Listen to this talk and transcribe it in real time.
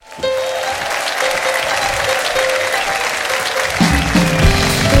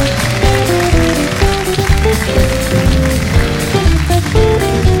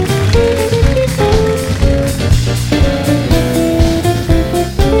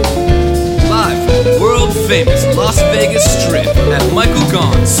famous Las Vegas Strip at Michael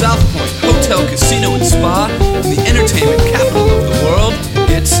Gaughan's SouthPoint Hotel, Casino and Spa in the entertainment capital of the world.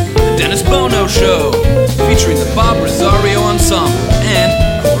 It's the Dennis Bono Show, featuring the Bob Rosario Ensemble and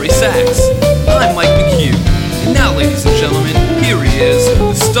Corey Sachs. I'm Mike McHugh. And now, ladies and gentlemen, here he is,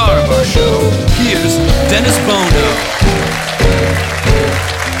 the star of our show. Here's Dennis Bono.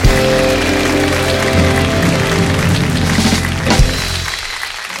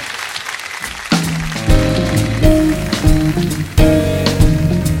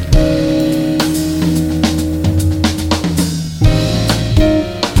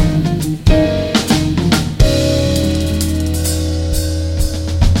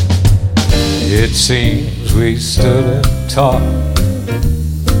 It seems we stood and talked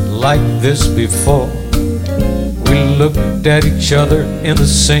like this before. We looked at each other in the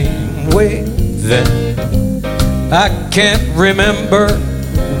same way then. I can't remember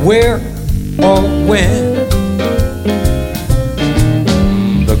where or when.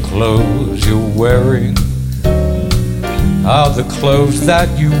 The clothes you're wearing are the clothes that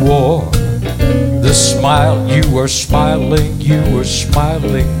you wore. The smile you were smiling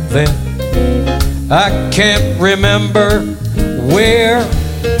then. I can't remember where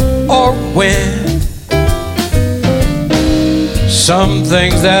or when. Some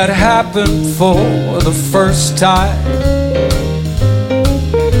things that happen for the first time,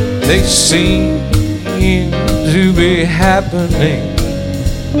 they seem to be happening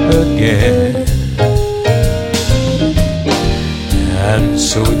again. And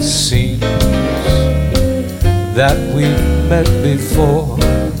so it seems that we've met before,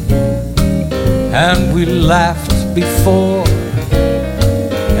 and we laughed before,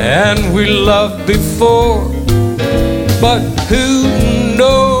 and we loved before, but who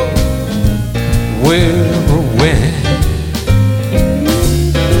knows where or when.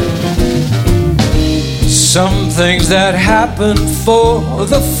 Some things that happen for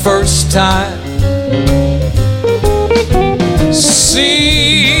the first time seem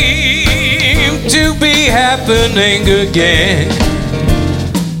to be happening again.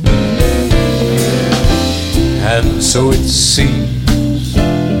 And so it seems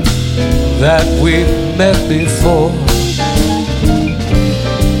that we've met before,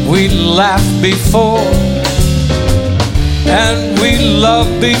 we laughed before, and we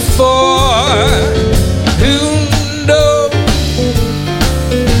loved before. Who knows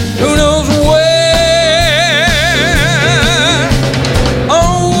where?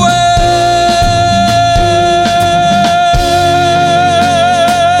 Oh,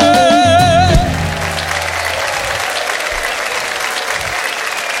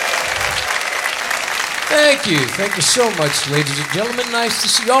 Thank you so much, ladies and gentlemen. Nice to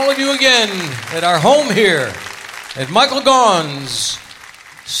see all of you again at our home here at Michael Gaughan's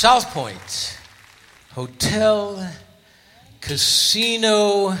SouthPoint Hotel,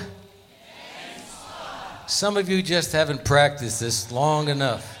 Casino. Some of you just haven't practiced this long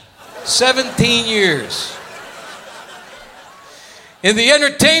enough. 17 years. In the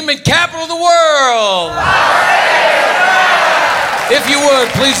entertainment capital of the world. If you would,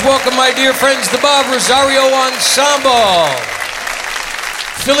 please welcome my dear friends, the Bob Rosario Ensemble.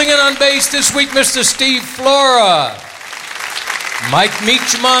 Filling in on bass this week, Mr. Steve Flora. Mike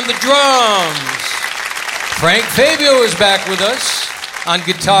Meacham on the drums. Frank Fabio is back with us on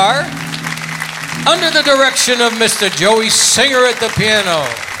guitar. Under the direction of Mr. Joey Singer at the piano.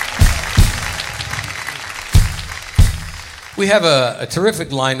 We have a terrific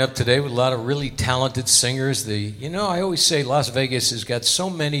lineup today with a lot of really talented singers. I always say Las Vegas has got so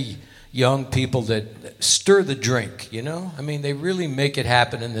many young people that stir the drink, I mean, they really make it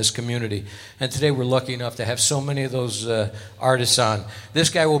happen in this community. And today we're lucky enough to have so many of those artists on. This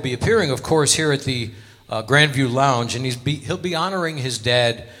guy will be appearing, of course, here at the Grandview Lounge, and he'll be honoring his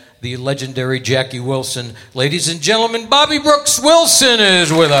dad, the legendary Jackie Wilson. Ladies and gentlemen, Bobby Brooks Wilson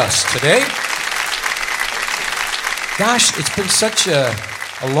is with us today. Gosh, it's been such a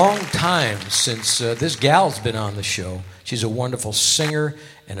long time since this gal's been on the show. She's a wonderful singer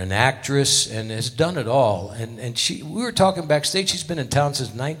and an actress and has done it all. And we were talking backstage, she's been in town since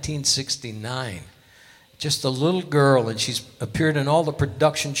 1969. Just a little girl, and she's appeared in all the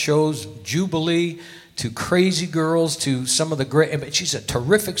production shows, Jubilee, to Crazy Girls, to some of the great... She's a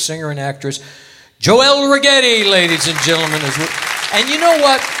terrific singer and actress. Joelle Righetti, ladies and gentlemen. And you know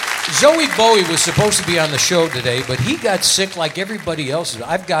what? Zoe Bowie was supposed to be on the show today, but he got sick like everybody else.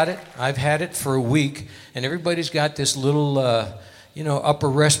 I've got it. I've had it for a week, and everybody's got this little, upper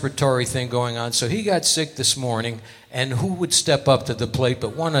respiratory thing going on. So he got sick this morning, and who would step up to the plate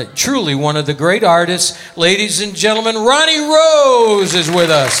but truly one of the great artists. Ladies and gentlemen, Ronnie Rose is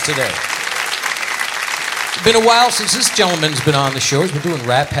with us today. Been a while since this gentleman's been on the show. He's been doing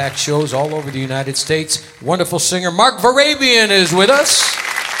Rat Pack shows all over the United States. Wonderful singer Mark Verabian is with us.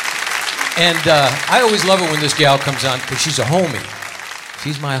 And I always love it when this gal comes on because she's a homie.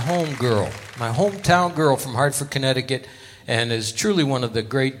 She's my home girl, my hometown girl from Hartford, Connecticut, and is truly one of the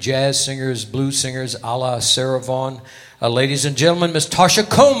great jazz singers, blues singers, a la Sarah Vaughan. Ladies and gentlemen, Miss Toscha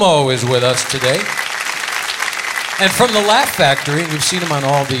Comeaux is with us today. And from the Laugh Factory, and you've seen him on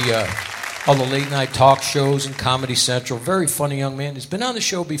all the late-night talk shows and Comedy Central. Very funny young man. He's been on the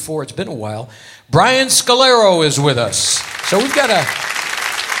show before. It's been a while. Brian Scolero is with us. So we've got a...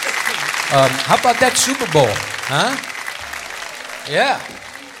 how about that Super Bowl? Huh? Yeah.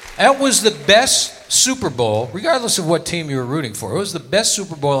 That was the best Super Bowl, regardless of what team you were rooting for. It was the best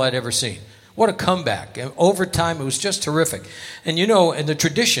Super Bowl I'd ever seen. What a comeback. And overtime, it was just terrific. And you know, in the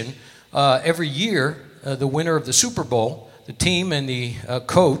tradition, every year, the winner of the Super Bowl... the team and the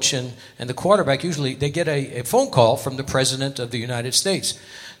coach and the quarterback, usually they get a phone call from the President of the United States.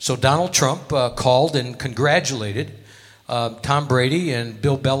 So Donald Trump called and congratulated Tom Brady and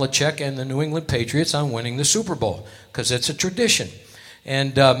Bill Belichick and the New England Patriots on winning the Super Bowl, because it's a tradition.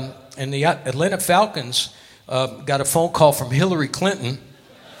 And the Atlanta Falcons got a phone call from Hillary Clinton,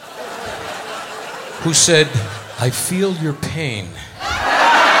 who said, "I feel your pain."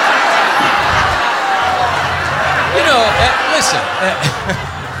 You know, listen,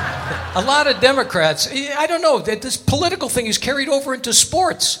 a lot of Democrats, I don't know, this political thing is carried over into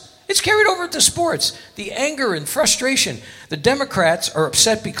sports. It's carried over into sports. The anger and frustration. The Democrats are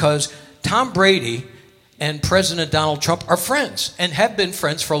upset because Tom Brady and President Donald Trump are friends and have been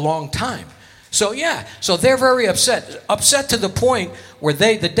friends for a long time. So, yeah, so they're very upset. Upset to the point where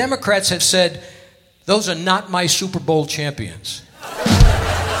the Democrats have said, those are not my Super Bowl champions. It's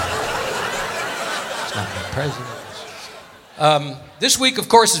not my president. This week, of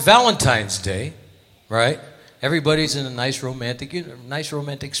course, is Valentine's Day, right? Everybody's in a nice romantic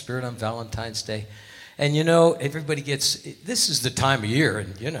spirit on Valentine's Day. And, you know, this is the time of year,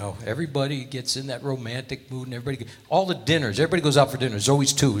 and, you know, everybody gets in that romantic mood, and all the dinners, everybody goes out for dinner. There's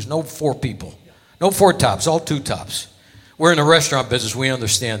always two. There's no four people. No four tops, all two tops. We're in the restaurant business. We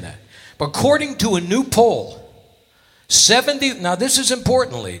understand that. But according to a new poll, now this is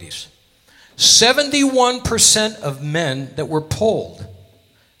important, ladies. 71% of men that were polled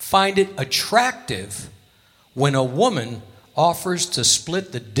find it attractive when a woman offers to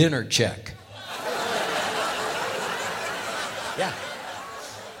split the dinner check. Yeah.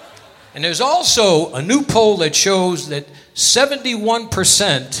 And there's also a new poll that shows that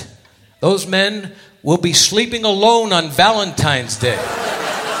 71%, those men will be sleeping alone on Valentine's Day.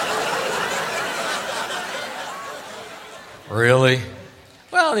 Really?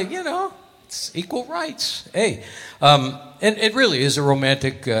 Well, you know, it's equal rights. Hey, and it really is a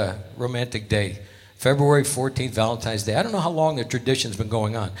romantic day. February 14th, Valentine's Day. I don't know how long the tradition's been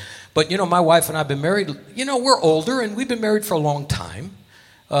going on. But, you know, my wife and I have been married, you know, we're older and we've been married for a long time.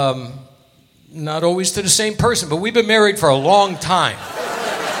 Not always to the same person, but we've been married for a long time.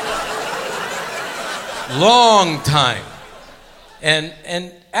 Long time.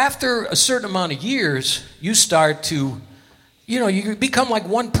 And after a certain amount of years, you start to, you know, you become like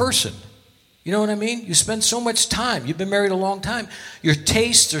one person. You know what I mean? You spend so much time. You've been married a long time. Your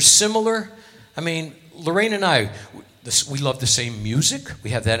tastes are similar. I mean, Lorraine and I, we love the same music.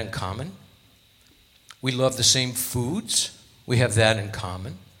 We have that in common. We love the same foods. We have that in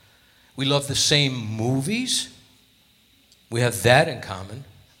common. We love the same movies. We have that in common.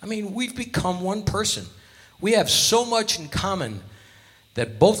 I mean, we've become one person. We have so much in common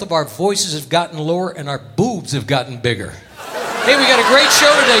that both of our voices have gotten lower and our boobs have gotten bigger. Hey, we got a great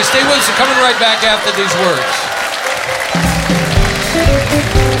show today. Stay with us. We're coming right back after these words.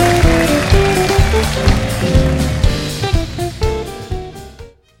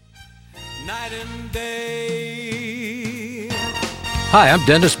 Night and day. Hi, I'm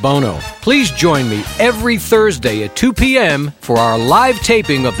Dennis Bono. Please join me every Thursday at 2 p.m. for our live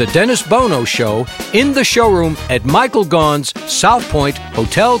taping of The Dennis Bono Show in the showroom at Michael Gaughan's SouthPoint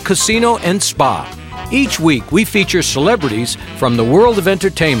Hotel, Casino, and Spa. Each week, we feature celebrities from the world of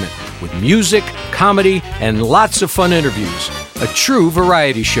entertainment with music, comedy, and lots of fun interviews. A true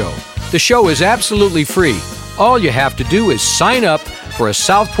variety show. The show is absolutely free. All you have to do is sign up for a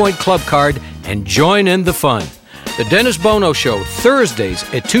SouthPoint Club card and join in the fun. The Dennis Bono Show, Thursdays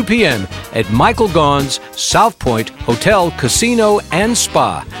at 2 p.m. at Michael Gaughan's SouthPoint Hotel, Casino, and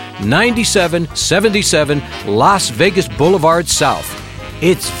Spa, 9777 Las Vegas Boulevard South.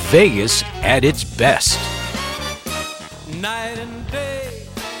 It's Vegas at its best. Night and day,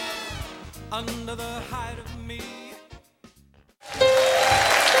 under the height of me.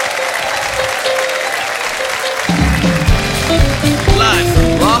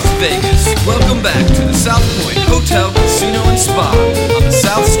 Vegas. Welcome back to the SouthPoint Hotel, Casino, and Spa on the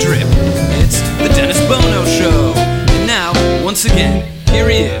South Strip. It's the Dennis Bono Show. And now, once again, here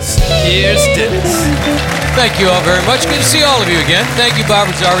he is. Here's Dennis. Thank you all very much. Good to see all of you again. Thank you, Bob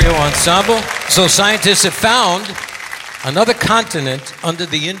Rosario Ensemble. So scientists have found another continent under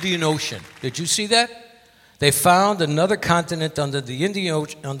the Indian Ocean. Did you see that? They found another continent under the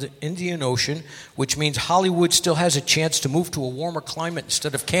Indian Ocean, which means Hollywood still has a chance to move to a warmer climate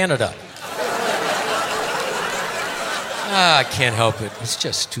instead of Canada. I can't help it. It's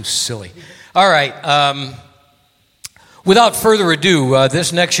just too silly. All right. Without further ado,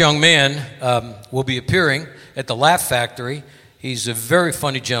 this next young man will be appearing at the Laugh Factory. He's a very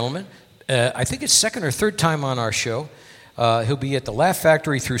funny gentleman. I think it's second or third time on our show. He'll be at the Laugh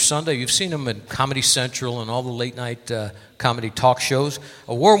Factory through Sunday. You've seen him in Comedy Central and all the late-night comedy talk shows.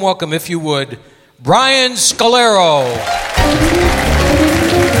 A warm welcome, if you would, Brian Scolero.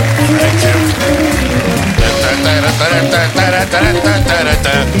 Thank you.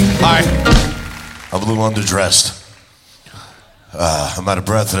 Hi. I'm a little underdressed. I'm out of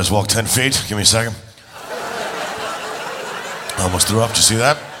breath. I just walked 10 feet. Give me a second. I almost threw up. Did you see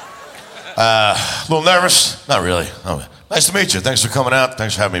that? A little nervous. Not really. Oh, nice to meet you. Thanks for coming out.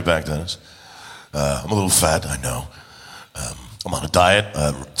 Thanks for having me back, Dennis. I'm a little fat, I know. I'm on a diet.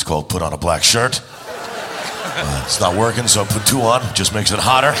 It's called put on a black shirt. It's not working, so I put 2 on. It just makes it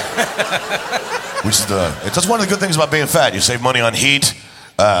hotter. That's one of the good things about being fat. You save money on heat.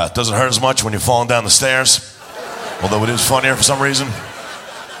 It doesn't hurt as much when you're falling down the stairs. Although it is funnier for some reason.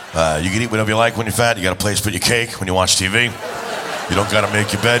 You can eat whatever you like when you're fat. You got a place to put your cake when you watch TV. You don't got to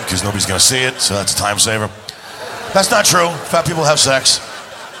make your bed because nobody's going to see it, so that's a time saver. That's not true. Fat people have sex.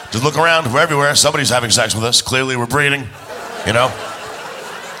 Just look around. We're everywhere. Somebody's having sex with us. Clearly, we're breeding. You know?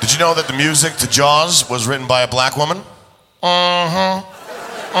 Did you know that the music to Jaws was written by a black woman? Right,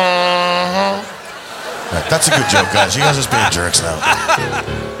 that's a good joke, guys. You guys are just being jerks now.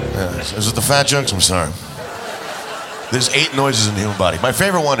 Is it the fat jokes? I'm sorry. There's 8 noises in the human body. My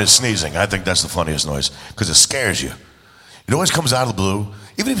favorite one is sneezing. I think that's the funniest noise because it scares you. It always comes out of the blue.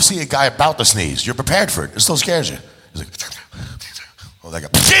 Even if you see a guy about to sneeze, you're prepared for it. It still scares you. He's like, oh, that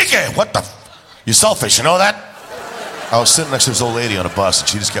guy, what the? You're selfish, you know that? I was sitting next to this old lady on a bus, and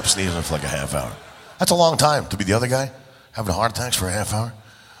she just kept sneezing for like a half hour. That's a long time to be the other guy, having heart attacks for a half hour.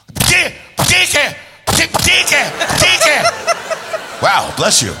 Wow,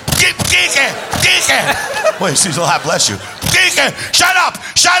 bless you. Wait, she's a lot, bless you. Shut up!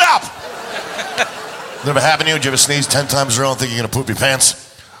 Shut up! Never happened to you? Did you ever sneeze 10 times in a row and think you're going to poop your pants?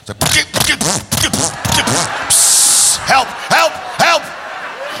 It's like, help, help, help!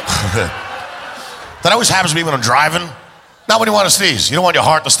 That always happens to me when I'm driving. Not when you want to sneeze. You don't want your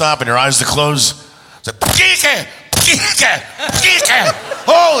heart to stop and your eyes to close. It's like,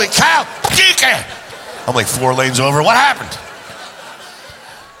 holy cow! I'm like 4 lanes over. What happened?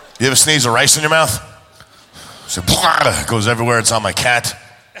 You ever sneeze with rice in your mouth? So, it goes everywhere. It's on my cat.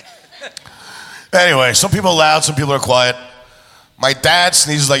 Anyway, some people are loud, some people are quiet. My dad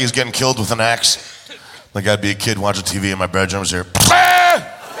sneezes like he's getting killed with an axe. Like I'd be a kid watching TV in my bedroom. I was here.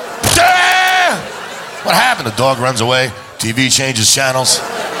 What happened? The dog runs away. TV changes channels.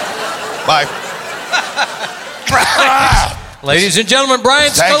 Bye. Ladies and gentlemen,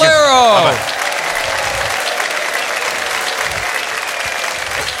 Brian Thank Scolero. You.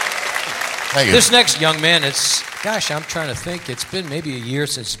 Thank you. This next young man, I'm trying to think. It's been maybe a year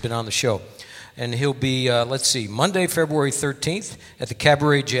since he's been on the show. And he'll be, Monday, February 13th at the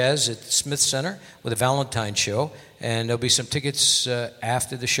Cabaret Jazz at the Smith Center with a Valentine show. And there'll be some tickets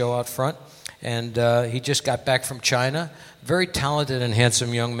after the show out front. And he just got back from China. Very talented and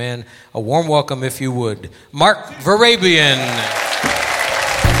handsome young man. A warm welcome, if you would, Mark Verabian.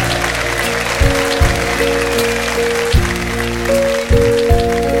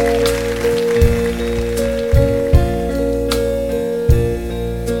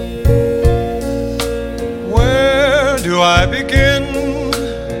 I begin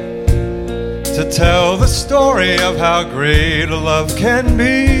to tell the story of how great a love can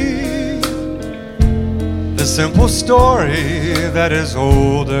be. The simple story that is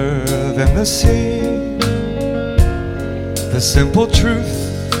older than the sea. The simple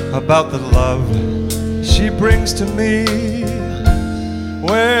truth about the love she brings to me.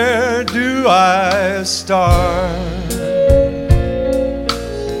 Where do I start?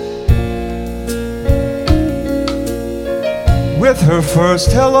 With her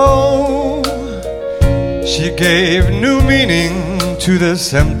first hello, she gave new meaning to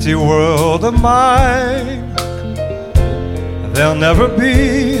this empty world of mine. There'll never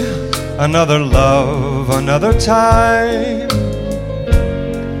be another love, another time.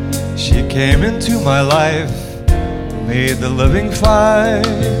 She came into my life, made the living fine.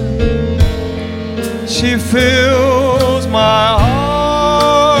 She fills my heart.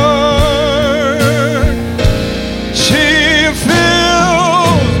 She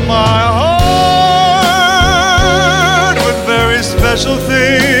fills my heart with very special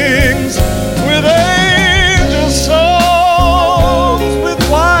things, with angel songs, with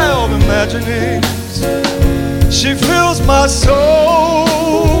wild imaginings. She fills my soul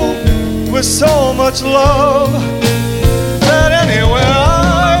with so much love that anywhere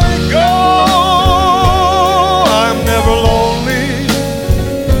I go, I'm never lonely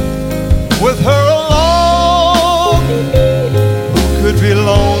with her along. Who could be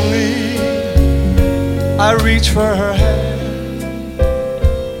lonely? I reach for her hand,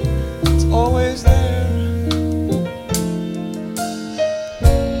 it's always there.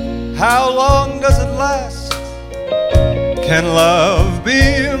 How long does it last? Can love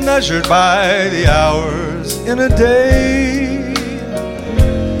be measured by the hours in a day?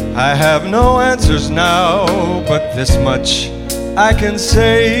 I have no answers now, but this much I can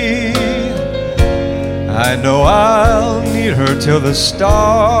say. I know I'll need her till the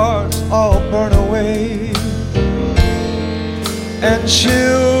stars all burn away, and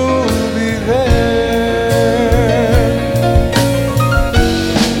she'll be there.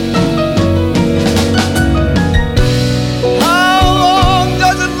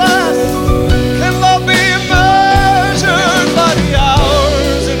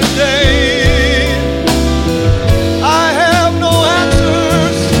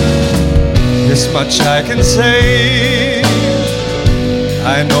 This much I can say.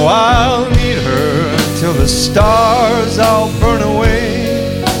 I know I'll need her till the stars all burn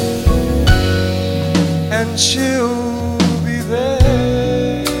away, and she'll be there.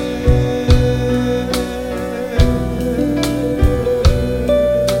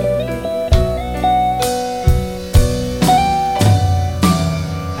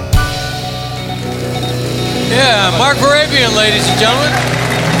 Yeah, Mark Verabian, ladies and gentlemen.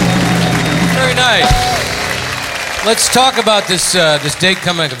 Very nice. Let's talk about this date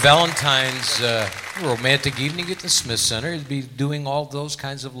coming up, Valentine's romantic evening at the Smith Center. You'll be doing all those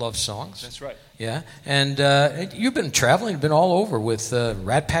kinds of love songs. That's right. Yeah, and you've been traveling, you've been all over with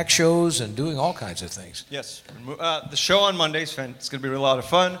Rat Pack shows and doing all kinds of things. Yes. The show on Mondays, it's going to be a lot of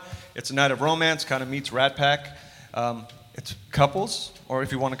fun. It's a night of romance, kind of meets Rat Pack. It's couples, or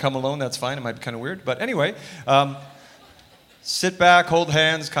if you want to come alone, that's fine. It might be kind of weird. But anyway, sit back, hold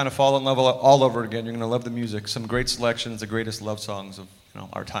hands, kind of fall in love all over again. You're going to love the music. Some great selections, the greatest love songs of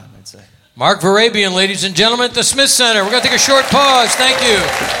our time, I'd say. Mark Verabian, ladies and gentlemen, at the Smith Center. We're going to take a short pause. Thank you.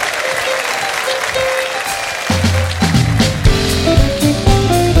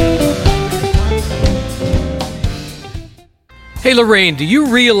 Hey, Lorraine, do you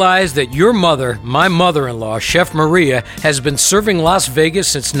realize that your mother, my mother-in-law, Chef Maria, has been serving Las Vegas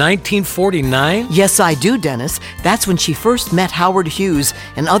since 1949? Yes, I do, Dennis. That's when she first met Howard Hughes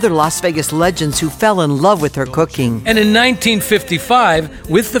and other Las Vegas legends who fell in love with her cooking. And in 1955,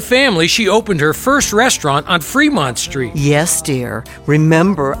 with the family, she opened her first restaurant on Fremont Street. Yes, dear.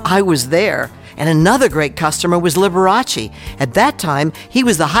 Remember, I was there. And another great customer was Liberace. At that time, he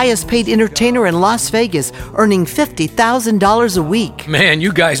was the highest paid entertainer in Las Vegas, earning $50,000 a week. Man,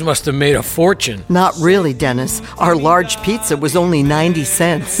 you guys must have made a fortune. Not really, Dennis. Our large pizza was only 90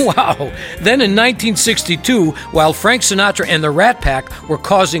 cents. Wow. Then in 1962, while Frank Sinatra and the Rat Pack were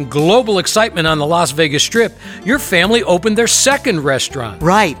causing global excitement on the Las Vegas Strip, your family opened their second restaurant.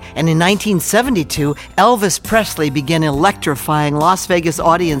 Right. And in 1972, Elvis Presley began electrifying Las Vegas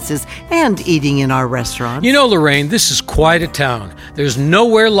audiences and eating in our restaurant. You know, Lorraine, this is quite a town. There's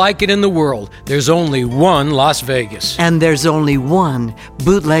nowhere like it in the world. There's only one Las Vegas. And there's only one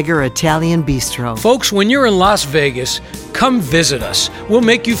Bootlegger Italian Bistro. Folks, when you're in Las Vegas, come visit us. We'll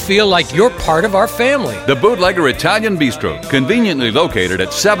make you feel like you're part of our family. The Bootlegger Italian Bistro, conveniently located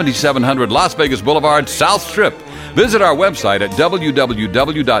at 7700 Las Vegas Boulevard, South Strip. Visit our website at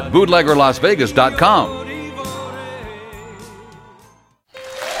www.bootleggerlasvegas.com.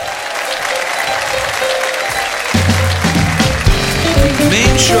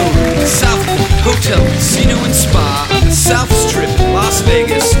 Main showroom at SouthPoint Hotel, Casino and Spa on the South Strip in Las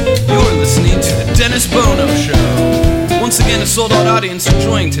Vegas. You're listening to The Dennis Bono Show. Once again, a sold-out audience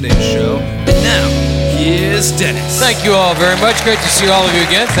enjoying today's show. And now, here's Dennis. Thank you all very much. Great to see all of you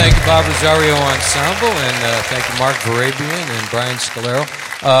again. Thank you, Bob Rosario Ensemble, and thank you, Mark Verabian and Brian Scolero.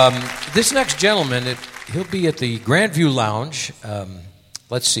 This next gentleman, he'll be at the Grandview Lounge,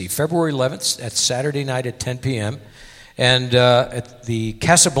 let's see, February 11th, that's Saturday night at 10 p.m., and at the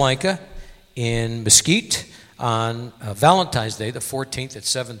Casablanca in Mesquite on Valentine's Day, the 14th at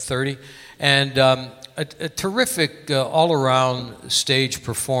 7:30. And a terrific all-around stage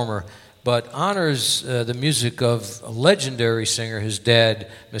performer, but honors the music of a legendary singer, his dad,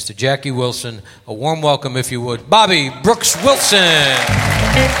 Mr. Jackie Wilson. A warm welcome, if you would, Bobby Brooks Wilson.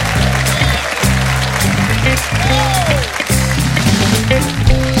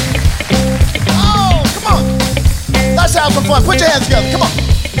 Oh, come on. Let's have some fun. Put your hands together. Come on.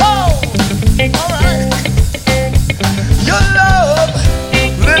 Oh, all right. Your love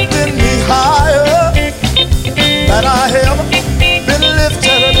lifting me higher than I have been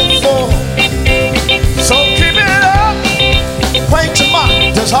lifted before. So keep it up, quench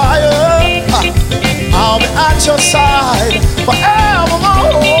my desire. I'll be at your side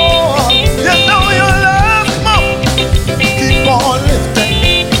forevermore. You know your love, come on, keep on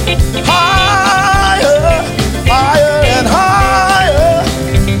lifting higher, higher and higher.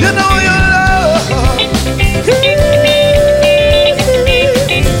 You know your love,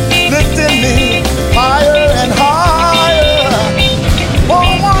 lifting me higher and higher. For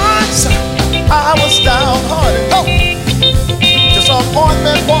once I was downhearted. Oh,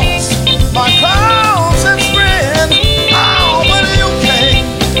 disappointment was my crown's and friend. Oh, but you came,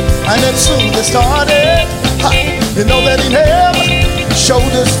 and it soon started. You know that he never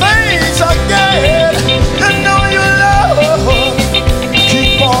showed his face again. You know your love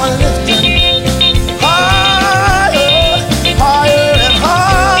keep on lifting higher, higher and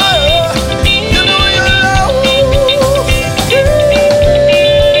higher. You know your love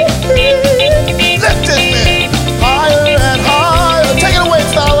lifting me higher and higher. Take it away,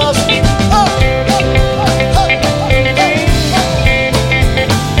 fellas.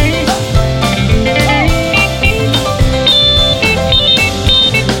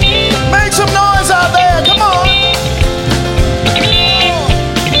 Make some noise out there, come on.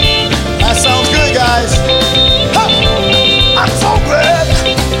 That sounds good, guys. I'm so glad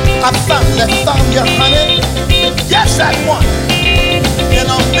I finally found you, honey. Yes, that one in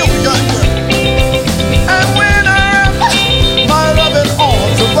a million. And when I wrap my loving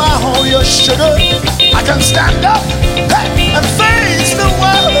arms around your sugar, I can stand up and face the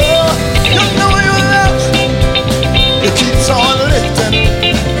world. You know your love, it keeps on lifting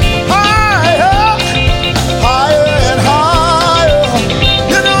higher, higher and higher.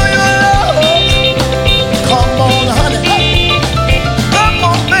 You know your love, come on, honey, come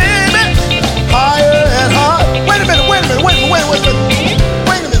on, baby, higher and higher. Wait a minute.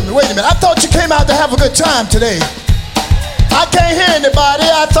 I thought you came out to have a good time today. I can't hear anybody.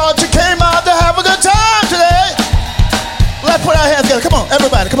 I thought you came out to have a good time today. Let's put our hands together. Come on,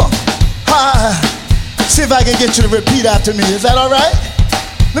 everybody, come on. See if I can get you to repeat after me. Is that all right?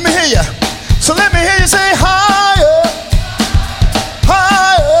 Let me hear you. So let me hear you say higher,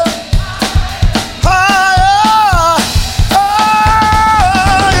 higher, higher.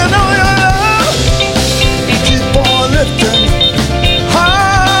 Oh, you know your love keep on lifting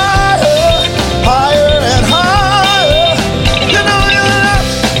higher, higher and higher. You know your love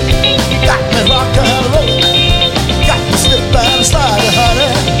got me rockin' and rollin', got me slip and slide, honey.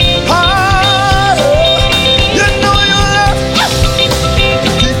 Higher, you know your love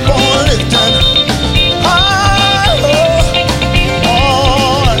keep on lifting higher.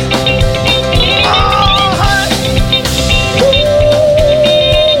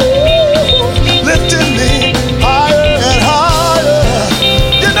 Lifting me higher and higher.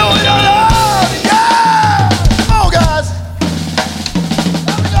 You know your love, yeah. Come on, guys.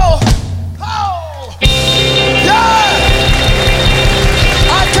 There we go. Oh, yeah.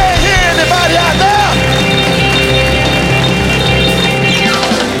 I can't hear anybody out there.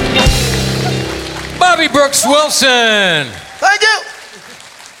 Bobby Brooks Wilson. Thank you.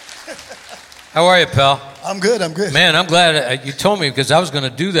 How are you, pal? I'm good. Man, I'm glad you told me, because I was going to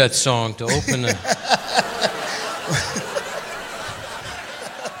do that song to open the...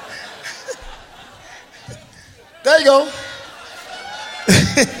 There you go.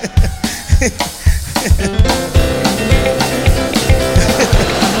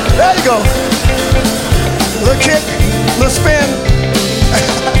 There you go. Little kick, little spin.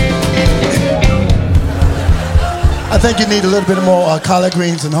 I think you need a little bit more collard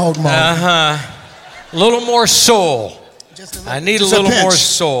greens and hog maw. A little more soul. I need a little more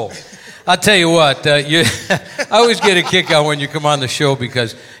soul. I'll tell you what, I always get a kick out when you come on the show,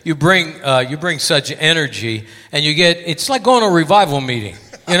 because you bring such energy, and it's like going to a revival meeting,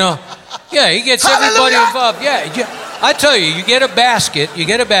 you know? Yeah, he gets everybody involved. Yeah, I tell you, you get a basket,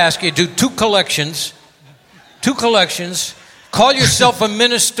 do two collections, call yourself a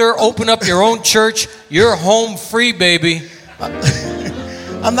minister, open up your own church, you're home free, baby.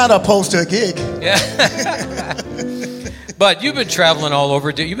 I'm not opposed to a gig. Yeah. But you've been traveling all over.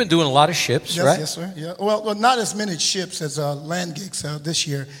 You've been doing a lot of ships, Yes, right? yes, sir. Yeah. Well, not as many ships as land gigs this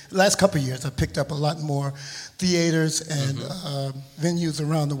year. The last couple of years, I picked up a lot more theaters and venues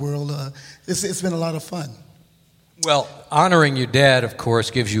around the world. It's been a lot of fun. Well, honoring your dad, of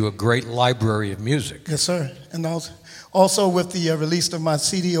course, gives you a great library of music. Yes, sir. And also with the release of my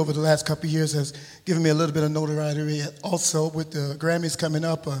CD over the last couple of years has given me a little bit of notoriety. Also with the Grammys coming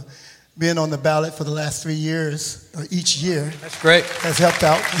up, being on the ballot for the last 3 years, each year. That's great. Has helped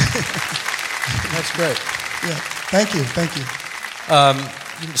out. That's great. Yeah. Thank you.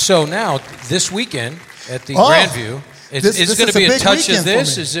 So now, this weekend at the Grandview, it's going to be a touch of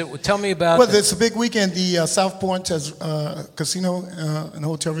this. Is it? Tell me about. Well, it's a big weekend. The SouthPoint Casino and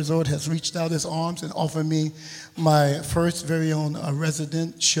Hotel Resort has reached out its arms and offered me my first very own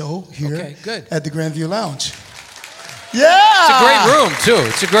resident show here at the Grandview Lounge. Yeah! It's a great room, too.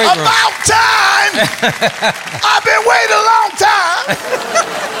 It's a great room. About time! I've been waiting a long time!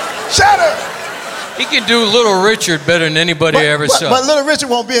 Shut up! He can do Little Richard better than anybody I ever saw. But Little Richard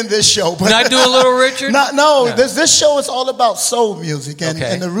won't be in this show. But Not doing Little Richard? No. This show is all about soul music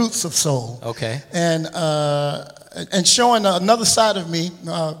and the roots of soul. Okay. And showing another side of me,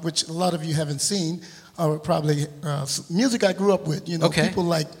 which a lot of you haven't seen, probably music I grew up with. You know, people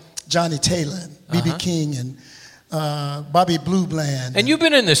like Johnny Taylor, and B.B. King, and Bobby Blue Bland. And you've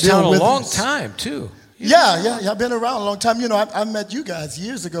been in this town a long time, too. Yeah. I've been around a long time. You know, I met you guys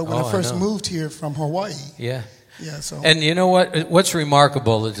years ago when I first moved here from Hawaii. Yeah. Yeah. So. And you know what? What's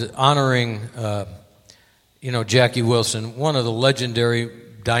remarkable is honoring, Jackie Wilson, one of the legendary,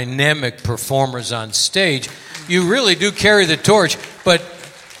 dynamic performers on stage. You really do carry the torch. But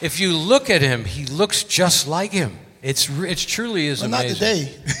if you look at him, he looks just like him. It truly is amazing. Not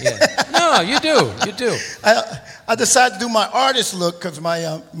today. Yeah. No, you do. I decided to do my artist look because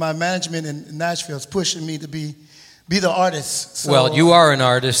my management in Nashville is pushing me to be the artist. So, well, you are an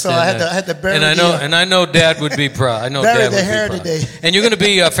artist. So I had to bury I know Dad would be proud. I know bury Dad the would hair be proud. today. And you're going to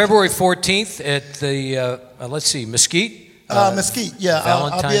be February 14th at the Mesquite. Mesquite, yeah.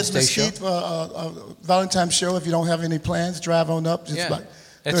 I'll be at Day Mesquite for Valentine's show. If you don't have any plans, drive on up. Just about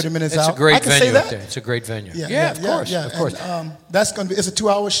 30 minutes out. It's a great I can venue say that? up there. It's a great venue. Yeah, of course. And, that's going to be. It's a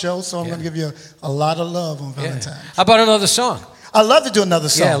 2-hour show, so I'm going to give you a lot of love on Valentine's. How about another song? I'd love to do another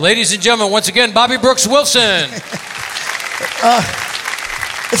song. Yeah, ladies and gentlemen, once again, Bobby Brooks Wilson.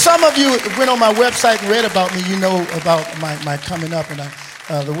 If some of you went on my website and read about me, you know about my coming up. And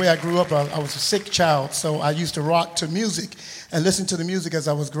the way I grew up, I was a sick child, so I used to rock to music and listen to the music as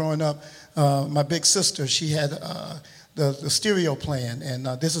I was growing up. My big sister, she had the stereo playing, and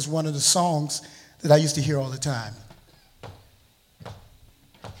this is one of the songs that I used to hear all the time.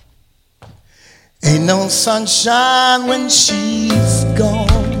 Ain't no sunshine when she's gone,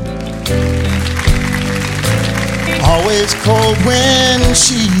 always cold when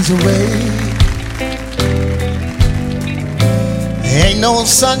she's away. Ain't no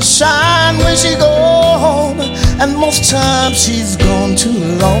sunshine when she gone, and most times she's gone too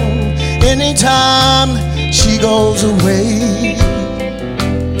long. Anytime she goes away,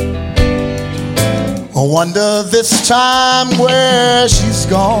 I wonder this time where she's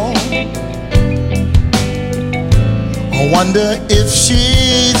gone. I wonder if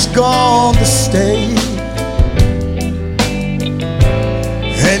she's gone to stay.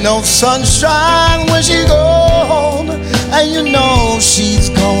 Ain't no sunshine when she's gone, and you know she's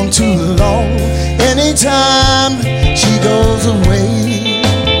gone too long. Anytime she goes away,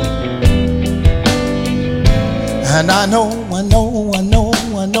 and I know,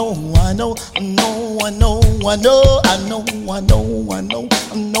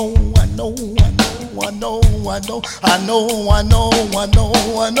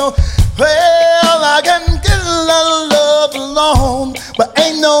 well, I can get a little love alone, but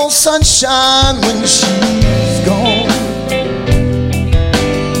ain't no sunshine when she's gone.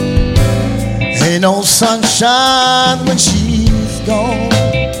 Ain't no sunshine when she's gone.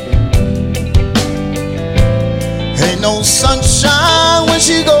 Ain't no sunshine when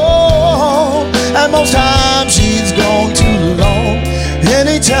she's gone, and most times she's gone too long.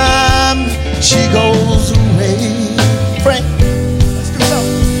 Anytime she goes away. Frank, let's do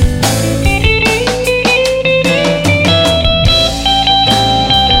something.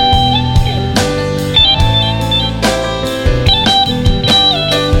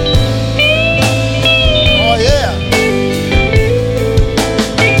 Oh yeah.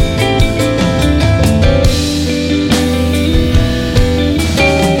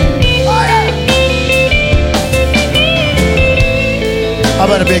 Oh yeah. How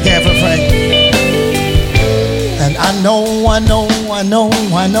about a big hand for Frank? And I know I know,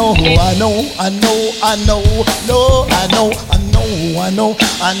 I know, I know, I know, I know, no, I know, I know, I know,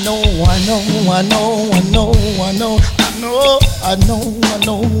 I know, I know, I know, I know, I know, I know, I know, I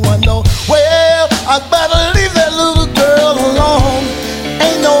know, I know. Well, I better leave that little girl alone.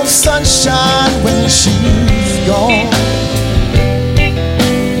 Ain't no sunshine when she's gone.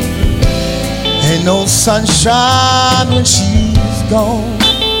 Ain't no sunshine when she's gone.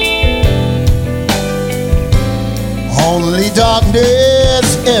 Only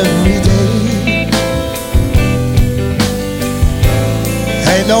darkness every day.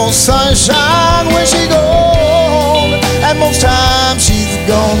 Ain't no sunshine when she gone, and most times she's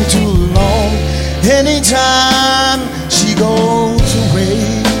gone too long. Anytime she goes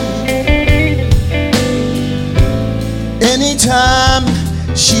away, anytime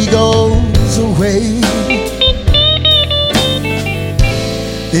she goes away,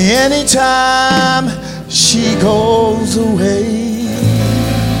 anytime she goes away.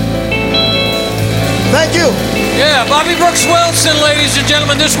 Thank you. Yeah, Bobby Brooks Wilson, ladies and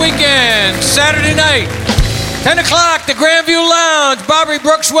gentlemen, this weekend, Saturday night, 10 o'clock, the Grandview Lounge. Bobby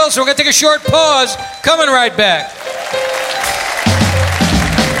Brooks Wilson. We're going to take a short pause. Coming right back.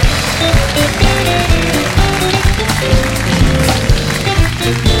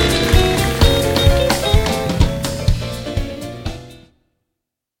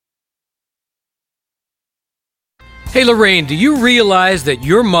 Hey, Lorraine, do you realize that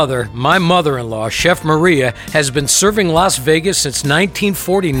your mother, my mother-in-law, Chef Maria, has been serving Las Vegas since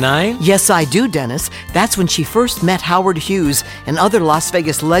 1949? Yes, I do, Dennis. That's when she first met Howard Hughes and other Las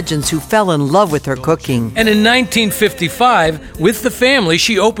Vegas legends who fell in love with her cooking. And in 1955, with the family,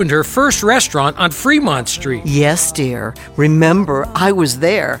 she opened her first restaurant on Fremont Street. Yes, dear. Remember, I was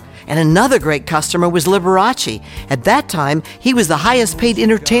there. And another great customer was Liberace. At that time, he was the highest paid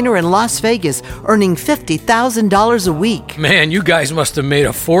entertainer in Las Vegas, earning $50,000 a week. Man, you guys must have made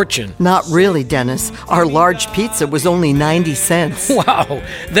a fortune. Not really, Dennis. Our large pizza was only 90 cents. Wow.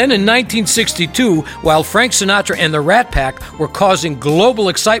 Then in 1962, while Frank Sinatra and the Rat Pack were causing global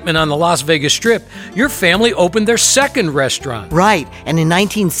excitement on the Las Vegas Strip, your family opened their second restaurant. Right. And in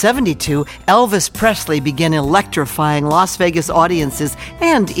 1972, Elvis Presley began electrifying Las Vegas audiences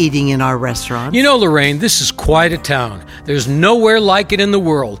and eating in our restaurant. You know, Lorraine, this is quite a town. There's nowhere like it in the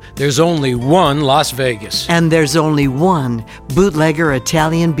world. There's only one Las Vegas. And there's only one Bootlegger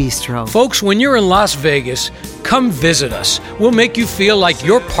Italian Bistro. Folks, when you're in Las Vegas, come visit us. We'll make you feel like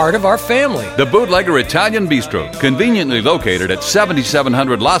you're part of our family. The Bootlegger Italian Bistro, conveniently located at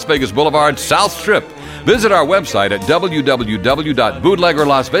 7700 Las Vegas Boulevard, South Strip. Visit our website at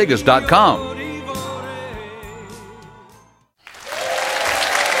www.bootleggerlasvegas.com.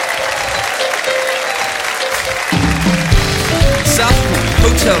 SouthPoint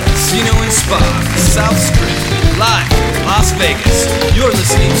Hotel, Casino, and Spa, South Strip, live from Las Vegas. You're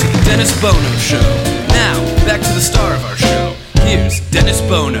listening to The Dennis Bono Show. Now, back to the star of our show. Here's Dennis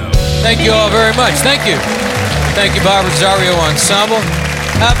Bono. Thank you all very much. Thank you. Thank you, Bob Rosario Ensemble.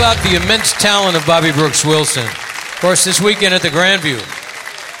 How about the immense talent of Bobby Brooks Wilson? Of course, this weekend at the Grandview.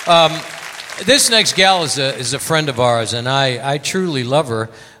 This next gal is a friend of ours, and I truly love her.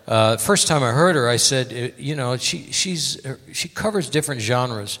 First time I heard her, I said, you know, she covers different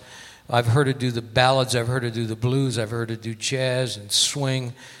genres. I've heard her do the ballads, I've heard her do the blues, I've heard her do jazz and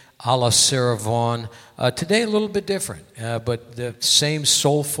swing, a la Sarah Vaughan. Today, a little bit different, but the same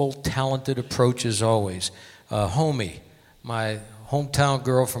soulful, talented approach as always. Homie, my hometown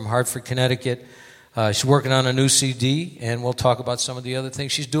girl from Hartford, Connecticut. She's working on a new CD, and we'll talk about some of the other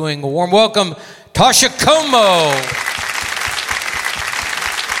things she's doing. A warm welcome, Toscha Comeaux.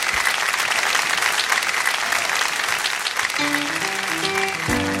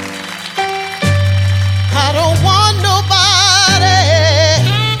 I don't want nobody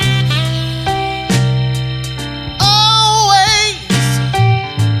always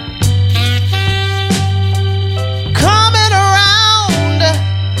coming around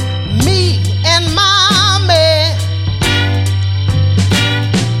me and my man.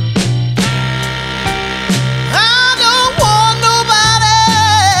 I don't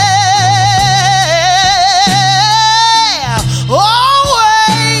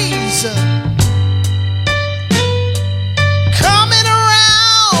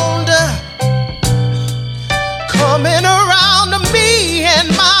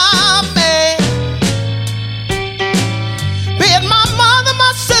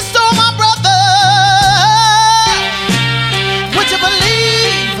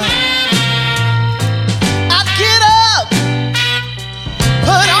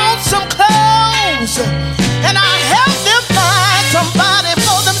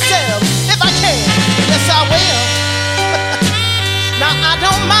Now I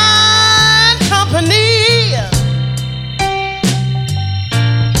don't mind company.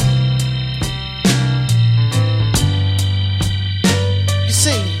 You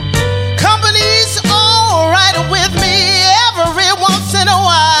see, company's all right with me every once in a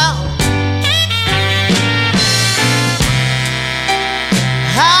while.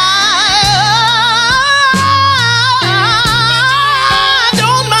 I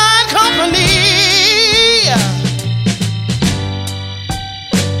don't mind company.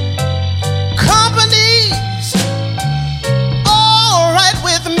 Company's all right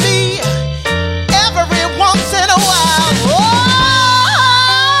with me every once in a while.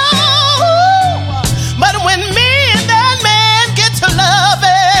 Oh, but when me and that man get to loving,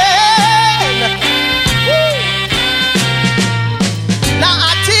 now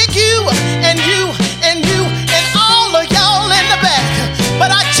I take you and you and you and all of y'all in the back,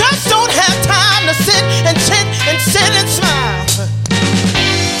 but I just don't have time to sit and sit and smile.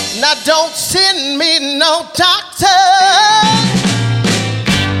 Now don't send me no doctor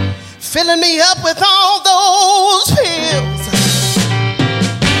filling me up with all those pills.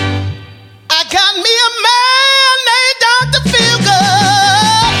 I got me a man named Dr.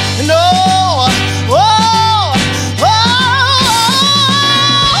 Feelgood. No,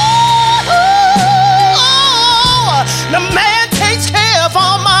 the man takes care of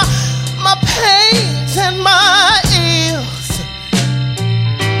all my pains and my ills.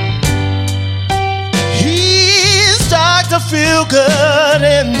 He's Dr. Feelgood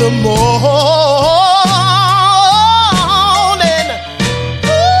in the morning.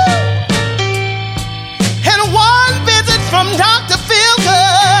 And one visit from Dr.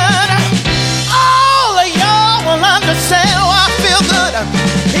 Feelgood, all of y'all will understand why I feel good.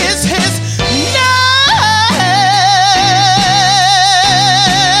 Is his name.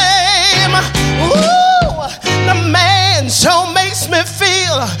 Ooh, the man sure makes me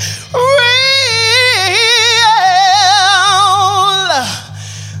feel real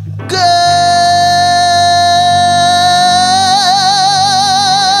good.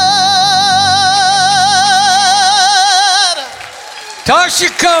 Toscha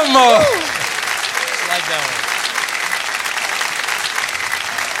Comeaux. Slide down.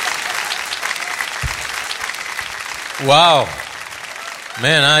 Wow.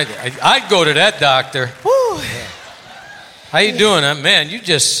 Man, I'd go to that doctor. Woo. How you doing? Man, you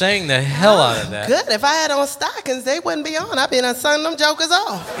just sang the hell out of that. Good. If I had on stockings, they wouldn't be on. I'd be done sung them jokers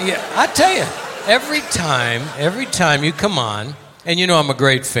off. Yeah, I tell you, every time you come on, and you know I'm a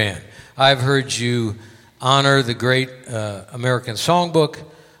great fan. I've heard you honor the great American Songbook.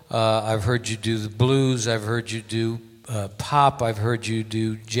 I've heard you do the blues. I've heard you do pop. I've heard you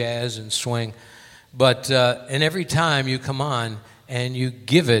do jazz and swing. But and every time you come on and you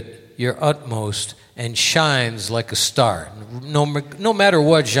give it your utmost and shines like a star, no matter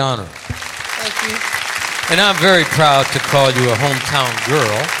what genre. Thank you. And I'm very proud to call you a hometown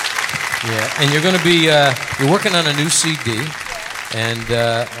girl. Yeah, and you're going to be you're working on a new CD, and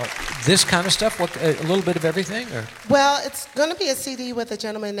this kind of stuff. What a little bit of everything, or? Well, it's going to be a CD with a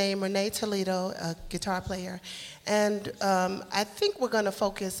gentleman named Renee Toledo, a guitar player, and I think we're going to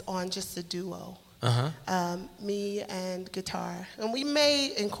focus on just a duo. Me and guitar, and we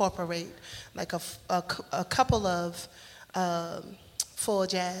may incorporate like a couple of full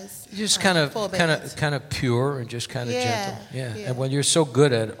jazz, just kind of pure and just kind of gentle. Yeah. And when you're so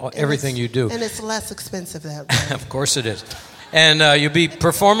good at everything you do, and it's less expensive that way. Of course it is. And you'll be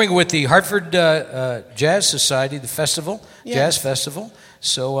performing with the Hartford Jazz Society, the festival, Jazz Festival.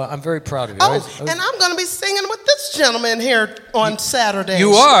 So I'm very proud of you. And I'm going to be singing with this gentleman here on Saturday.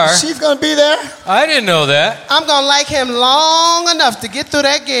 You are? She's going to be there. I didn't know that. I'm going to like him long enough to get through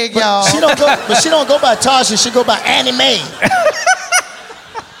that gig, y'all. She don't go by Toscha. She go by Annie Mae.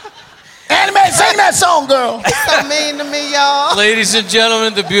 Annie Mae, sing that song, girl. It's so mean to me, y'all. Ladies and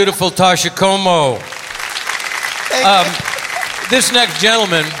gentlemen, the beautiful Toscha Comeaux. This next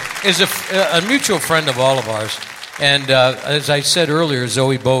gentleman is a mutual friend of all of ours. And as I said earlier,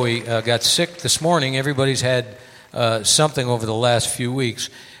 Zoe Bowie got sick this morning. Everybody's had something over the last few weeks.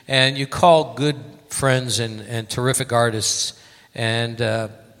 And you call good friends and terrific artists. And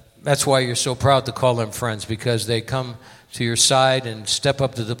that's why you're so proud to call them friends, because they come to your side and step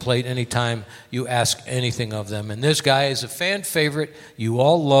up to the plate anytime you ask anything of them. And this guy is a fan favorite. You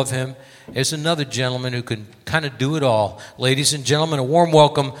all love him. There's another gentleman who can kind of do it all. Ladies and gentlemen, a warm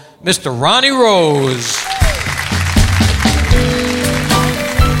welcome, Mr. Ronnie Rose.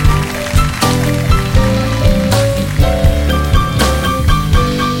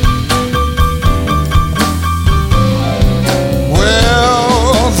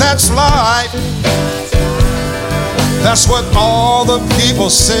 Well, that's life. That's what all the people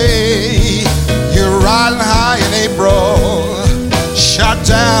say. You're riding high in April, shot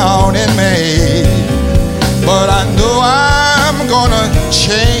down in May. But I know I'm gonna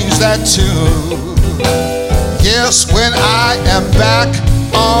change that too. Yes, when I am back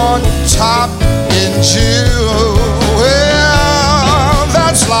on top in June. Well,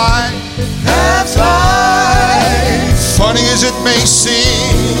 that's life. That's life. Funny as it may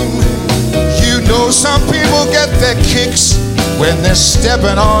seem, you know some people get their kicks when they're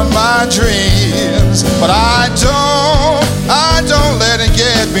stepping on my dreams. But I don't let it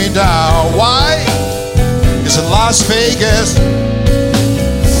get me down. Why? 'Cause in Las Vegas,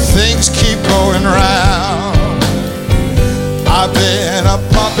 things keep going round. I've been a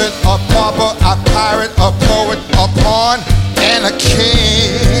puppet, a pauper, a pirate, a poet, a pawn, and a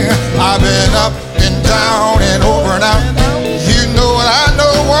king. I've been up and down and over and out. You know and I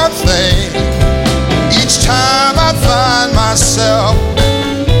know one thing. Each time I find myself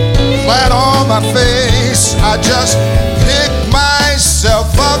flat on my face, I just pick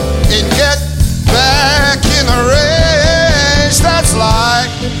myself up and get back in the race. That's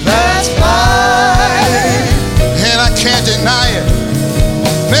life. That's life. And I can't deny it.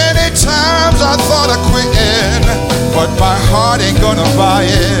 Many times I thought of quitting, but my heart ain't gonna buy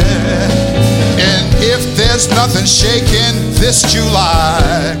it. And if there's nothing shaking this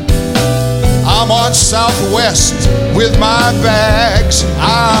July, I'm on Southwest with my bags.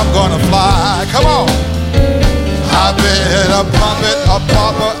 I'm gonna fly. Come on. I've been a puppet, a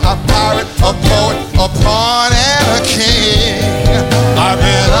pauper, a pirate, a poet, a pawn, and a king. I've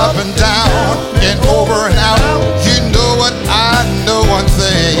been up and down and over and out. You know what? I know one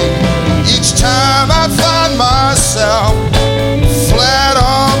thing. Each time I find myself flat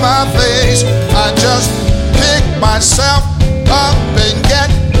on my face, I just pick myself up and get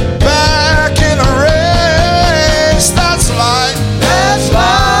back in a race. That's life. That's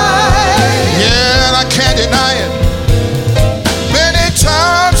life. Yeah, and I can't deny it. Many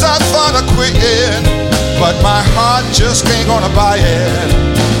times I thought of quitting, but my heart just ain't gonna buy it.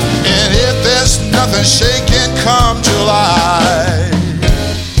 And if there's nothing shaking come July,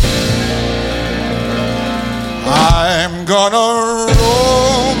 I'm gonna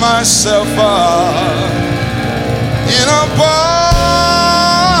roll myself up in a ball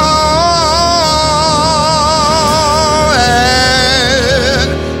and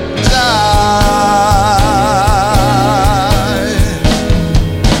die.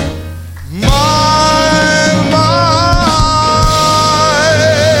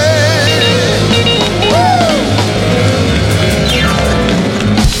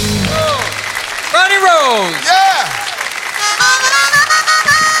 Ronnie Rose. Yeah.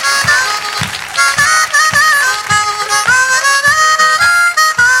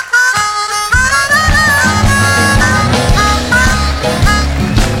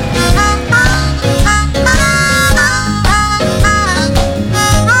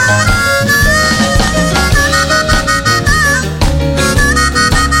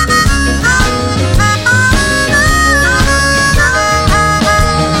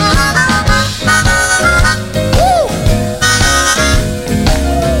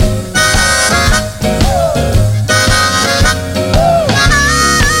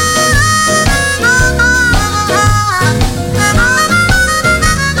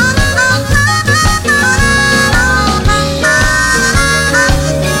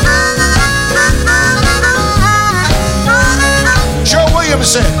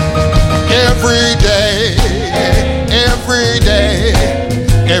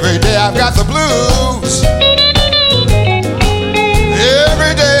 Every day I've got the blues.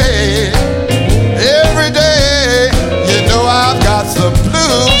 Every day, you know I've got the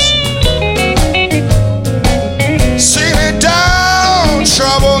blues. See me down,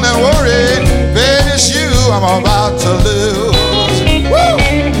 troubled and worried, baby, it's you I'm about to lose. Woo!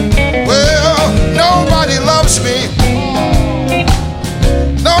 Well, nobody loves me.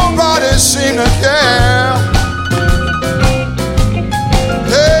 Nobody seems to care.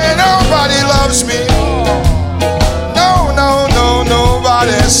 Nobody loves me. No,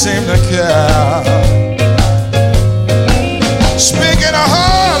 nobody seems to care. Speaking of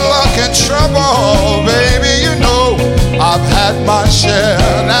hard luck and trouble, baby, you know I've had my share.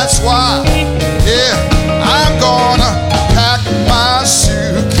 That's why, yeah, I'm gonna pack my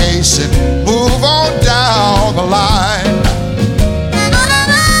suitcase and move on down the line.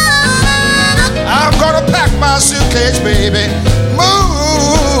 I'm gonna pack my suitcase, baby,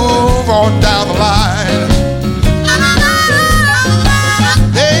 move on down the line.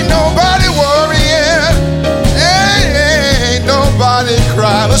 Ain't nobody worrying, ain't nobody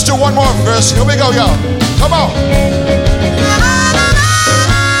crying. Let's do one more verse. Here we go, y'all. Come on.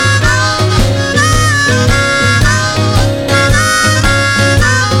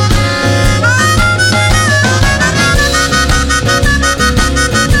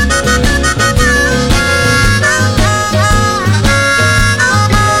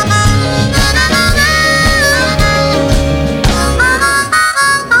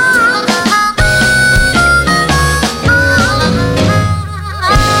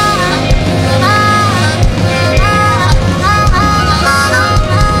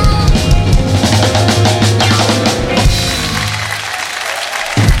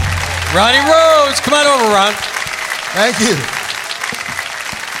 Ronnie Rose. Come on over, Ron. Thank you.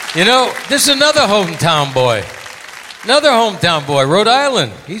 You know, this is another hometown boy. Another hometown boy, Rhode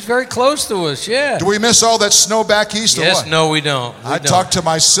Island. He's very close to us, yeah. Do we miss all that snow back east or Yes, what? no, we don't. I talked to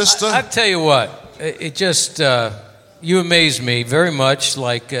my sister. I tell you what, it just, you amaze me very much,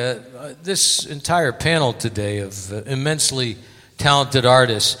 like this entire panel today of immensely talented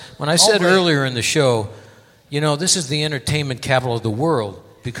artists. When I said earlier in the show, you know, this is the entertainment capital of the world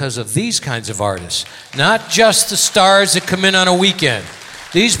because of these kinds of artists, not just the stars that come in on a weekend.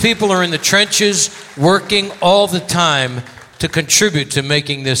 These people are in the trenches working all the time to contribute to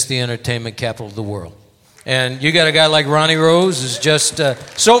making this the entertainment capital of the world. And you got a guy like Ronnie Rose who's just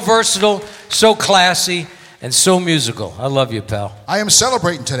so versatile, so classy, and so musical. I love you, pal. I am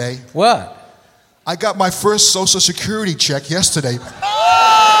celebrating today. What? I got my first Social Security check yesterday.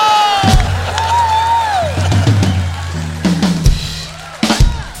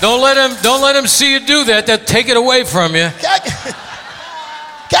 Don't let him see you do that. They'll take it away from you.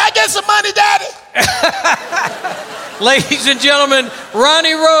 Can I get some money, Daddy? Ladies and gentlemen,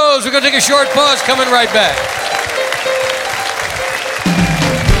 Ronnie Rose. We're going to take a short pause. Coming right back.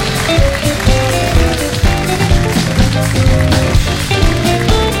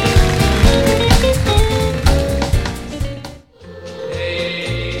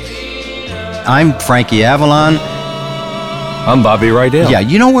 I'm Frankie Avalon. I'm Bobby Rydell. Yeah,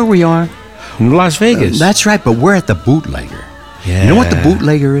 you know where we are? In Las Vegas. That's right, but we're at the Bootlegger. Yeah. You know what the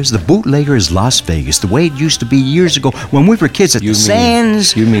Bootlegger is? The Bootlegger is Las Vegas, the way it used to be years ago when we were kids at the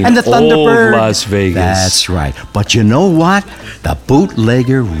Sands and the Thunderbird. Old Las Vegas. That's right. But you know what? The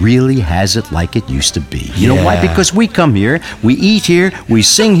Bootlegger really has it like it used to be. You know why? Because we come here, we eat here, we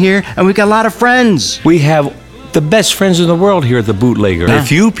sing here, and we got a lot of friends. We have the best friends in the world here at the Bootlegger. Huh?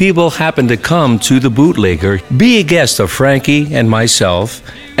 If you people happen to come to the Bootlegger, be a guest of Frankie and myself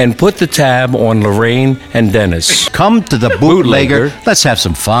and put the tab on Lorraine and Dennis. Come to the Bootlegger. Let's have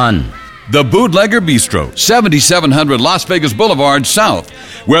some fun. The Bootlegger Bistro, 7700 Las Vegas Boulevard South,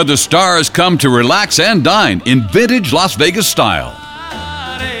 where the stars come to relax and dine in vintage Las Vegas style.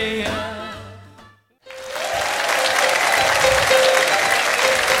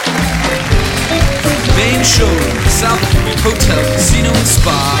 Main showroom, SouthPoint Hotel, Casino and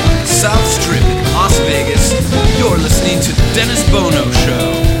Spa, South Strip in Las Vegas. You're listening to the Dennis Bono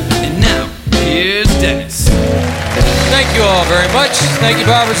Show. And now, here's Dennis. Thank you all very much. Thank you,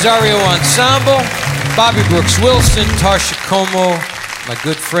 Bob Rosario Ensemble, Bobby Brooks Wilson, Toscha Comeaux, my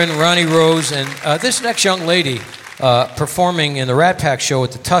good friend Ronnie Rose, and this next young lady performing in the Rat Pack show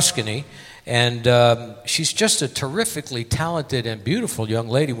at the Tuscany. And she's just a terrifically talented and beautiful young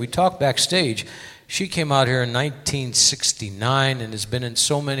lady. We talked backstage. She came out here in 1969 and has been in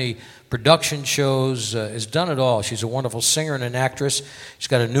so many production shows, has done it all. She's a wonderful singer and an actress. She's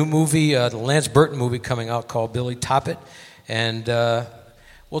got a new movie, the Lance Burton movie coming out called Billy Toppet. And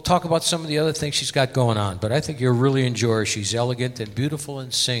we'll talk about some of the other things she's got going on. But I think you'll really enjoy her. She's elegant and beautiful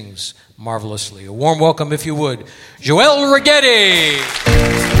and sings marvelously. A warm welcome, if you would, Joelle Righetti.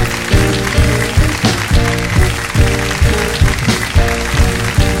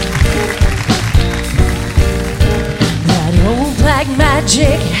 Black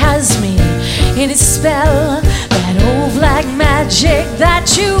magic has me in its spell. That old black magic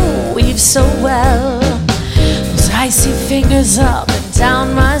that you weave so well. Those icy fingers up and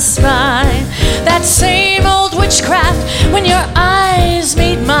down my spine. That same old witchcraft when your eyes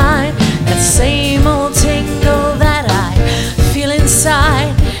meet mine. That same old tingle that I feel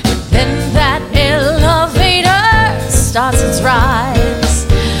inside. And then that elevator starts its rise.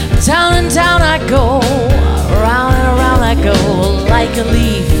 Down and down I go, around and around I go, like a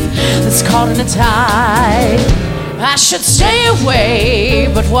leaf that's caught in a tide. I should stay away,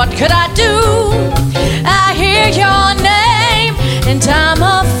 but what could I do? I hear your name, and I'm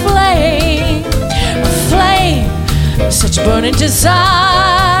aflame, such burning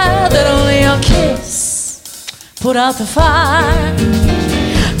desire that only your kiss put out the fire.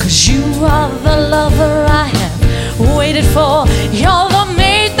 'Cause you are the lover I have waited for. You're the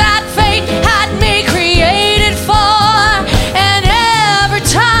mate that fate had me created for. And every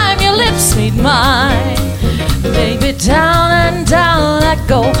time your lips meet mine, baby, down and down I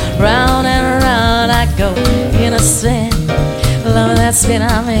go, round and round I go, in a spin, love that spin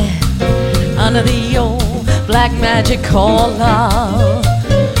I'm in, under the old black magic called love.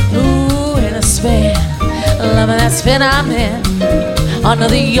 Ooh, in a spin, love that spin I'm in, under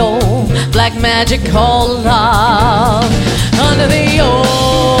the old black magic called love. Under the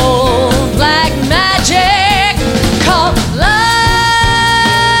old black magic called love.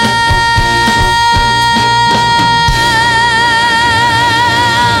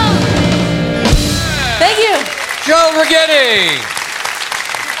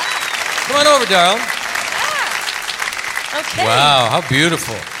 over, darling. Okay. Wow, how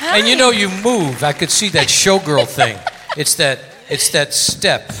beautiful. Hi. And you know you move. I could see that showgirl thing. It's that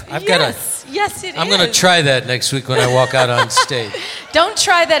step. Yes, it I'm going to try that next week when I walk out on stage. Don't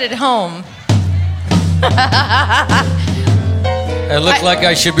try that at home. I look like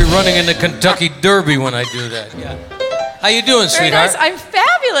I should be running in the Kentucky Derby when I do that. Yeah. How you doing, Very sweetheart? nice. I'm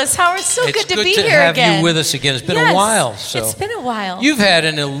fabulous. How it's so good to be here have again. you with us again. It's been Yes, a while. So it's been a while. You've had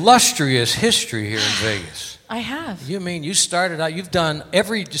an illustrious history here in Vegas. I have. You started out, you've done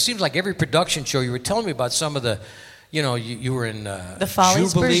it seems like every production show. You were telling me about some of the, you were in the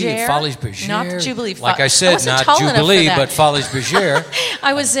Folies Jubilee, Bergère. Folies Bergère. Not the Jubilee. Like I said, not Jubilee, but Folies Bergère.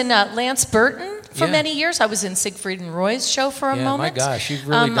 I was in Lance Burton for many years. I was in Siegfried and Roy's show for a moment. My gosh, you've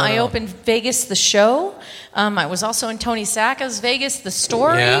really done I it all. opened Vegas the show. I was also in Tony Sacca's Vegas the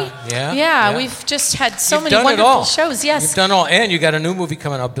Story. Yeah. We've just had so You've many done wonderful it all. shows. Yes, You've done all, and you got a new movie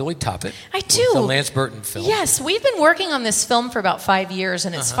coming out, Billy Toppet. I do. The Lance Burton film. Yes, we've been working on this film for about 5 years,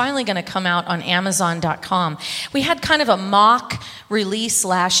 and it's finally going to come out on Amazon.com. We had kind of a mock release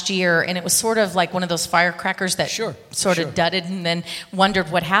last year, and it was sort of like one of those firecrackers that sort of dudded and then wondered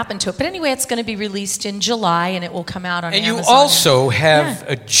what happened to it. But anyway, it's going to be released in July, and it will come out on Amazon. And you also have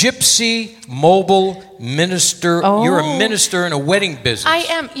a gypsy mobile minister. You're a minister in a wedding business. I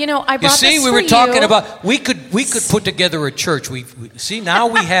am. I brought You see, this we for were talking you. about we could put together a church. We see now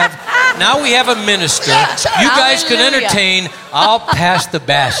we have a minister. You guys can Hallelujah. entertain. I'll pass the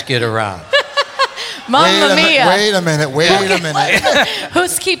basket around. Mamma mia! Wait a minute.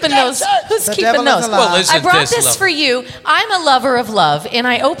 Who's keeping those? Who's keeping those? Well, listen I brought to this for you. I'm a lover of love, and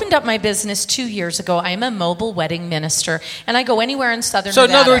I opened up my business 2 years ago. I'm a mobile wedding minister, and I go anywhere in Southern So,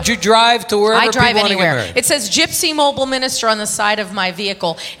 Nevada. in other words, you drive to wherever I drive people want to get anywhere. married. It says Gypsy Mobile Minister on the side of my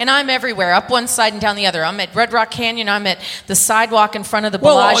vehicle, and I'm everywhere, up one side and down the other. I'm at Red Rock Canyon. I'm at the sidewalk in front of the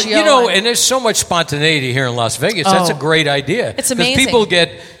Bellagio. Well, and there's so much spontaneity here in Las Vegas. That's a great idea. It's amazing. Because people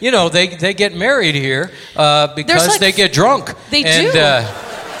get, they get married here because they get drunk. They and, do.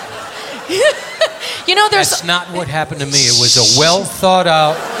 That's not what happened to me. It was a well thought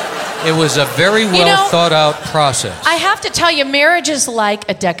out. It was a very well thought out process. I have to tell you, marriage is like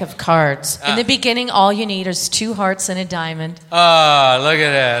a deck of cards. In the beginning, all you need is 2 hearts and a diamond. Look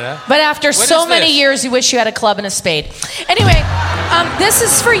at that. Huh? But after What so is many this? years, you wish you had a club and a spade. Anyway, this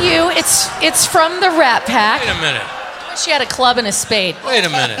is for you. It's from the Rat Pack. Wait a minute. Wish you had a club and a spade. Wait a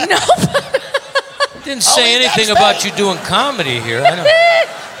minute. No. Didn't say anything about you doing comedy here. I don't.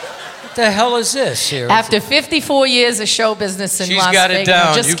 What the hell is this here? After 54 years of show business in She's Las got it Vegas. down,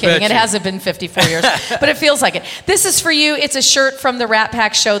 No, just you kidding. betcha. It hasn't been 54 years, but it feels like it. This is for you. It's a shirt from the Rat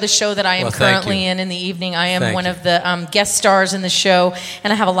Pack show, the show that I am Well, thank currently you. in the evening. I am Thank one you. of the guest stars in the show,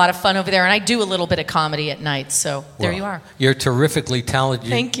 and I have a lot of fun over there. And I do a little bit of comedy at night. So there Well, you are. You're a terrifically talented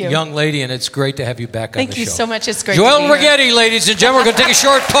Thank you. young lady, and it's great to have you back on Thank the you show. so much. It's great Joelle to be here. Righetti, ladies and gentlemen. We're going to take a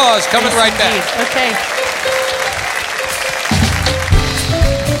short pause. Coming right back. Indeed. Okay.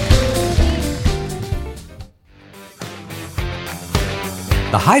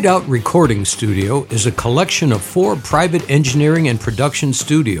 The Hideout Recording Studio is a collection of 4 private engineering and production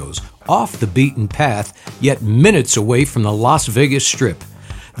studios off the beaten path, yet minutes away from the Las Vegas Strip.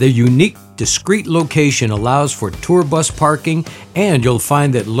 Their unique, discreet location allows for tour bus parking, and you'll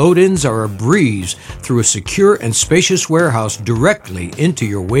find that load-ins are a breeze through a secure and spacious warehouse directly into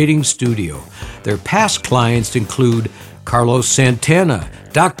your waiting studio. Their past clients include Carlos Santana,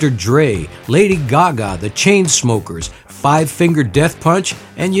 Dr. Dre, Lady Gaga, the Chainsmokers, Five Finger Death Punch,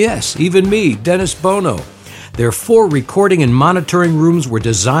 and yes, even me, Dennis Bono. Their 4 recording and monitoring rooms were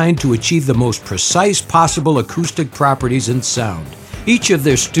designed to achieve the most precise possible acoustic properties and sound. Each of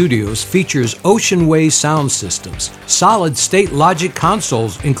their studios features Oceanway sound systems, solid-state Logic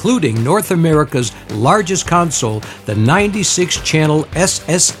consoles, including North America's largest console, the 96-channel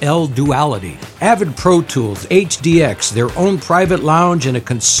SSL Duality, Avid Pro Tools, HDX, their own private lounge, and a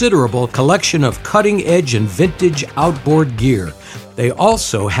considerable collection of cutting-edge and vintage outboard gear. They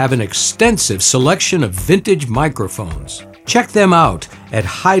also have an extensive selection of vintage microphones. Check them out at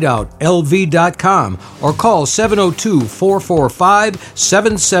hideoutlv.com or call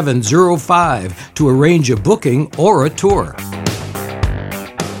 702-445-7705 to arrange a booking or a tour.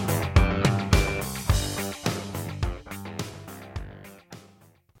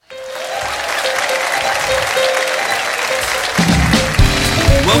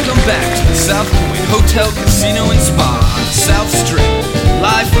 Welcome back to the SouthPoint Hotel, Casino, and Spa on the South Strip.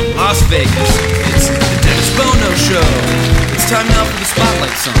 Live from Las Vegas, it's the Dennis Bono Show. It's time now for the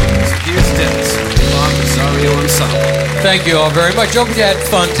Spotlight Song. So here's Dennis, Bob Rosario Ensemble. Thank you all very much. Hope you had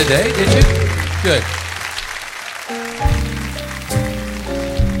fun today, did you? Good.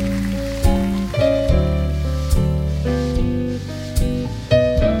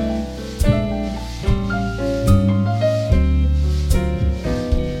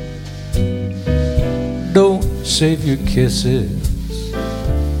 save your kisses,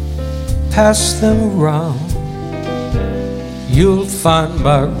 pass them around. You'll find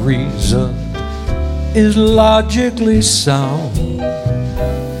my reason is logically sound.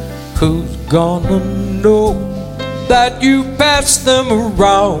 Who's gonna know that you pass them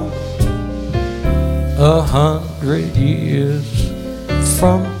around 100 years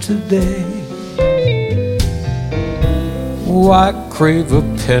from today? Why crave a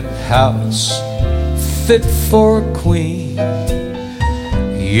penthouse fit for a queen?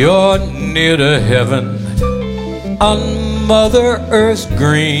 You're near to heaven on Mother Earth's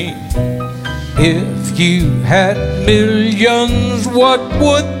green. If you had millions, what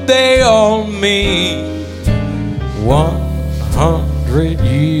would they all mean 100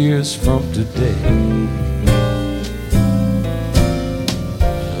 years from today?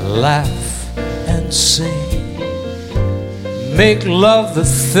 Laugh and sing, make love the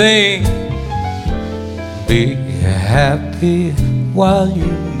thing, be happy while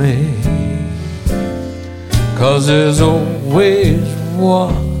you may, 'cause there's always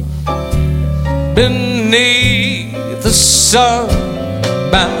one beneath the sun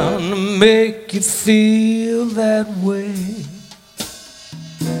bound to make you feel that way.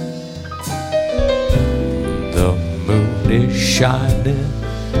 The moon is shining,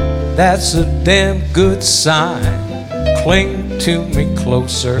 that's a damn good sign. Cling to me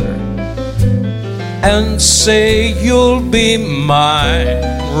closer and say you'll be mine.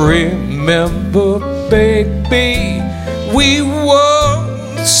 Remember, baby, we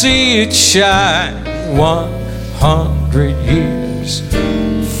won't see it shine 100 years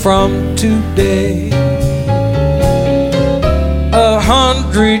from today.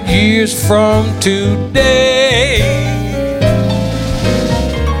 100 years from today.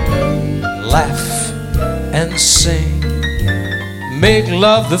 Laugh and sing, make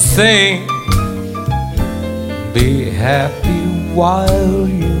love the thing, be happy while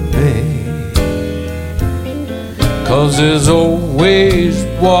you may, 'cause there's always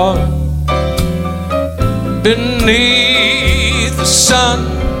one beneath the sun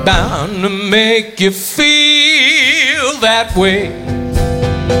bound to make you feel that way.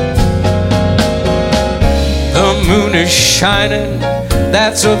 The moon is shining,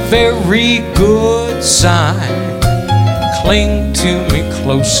 that's a very good sign. Cling to me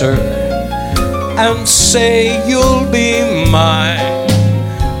closer and say you'll be mine.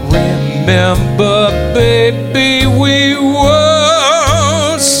 Remember, baby, we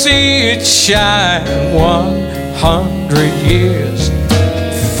won't see it shine 100 years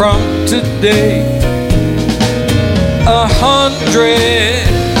from today.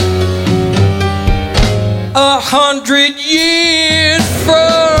 100 years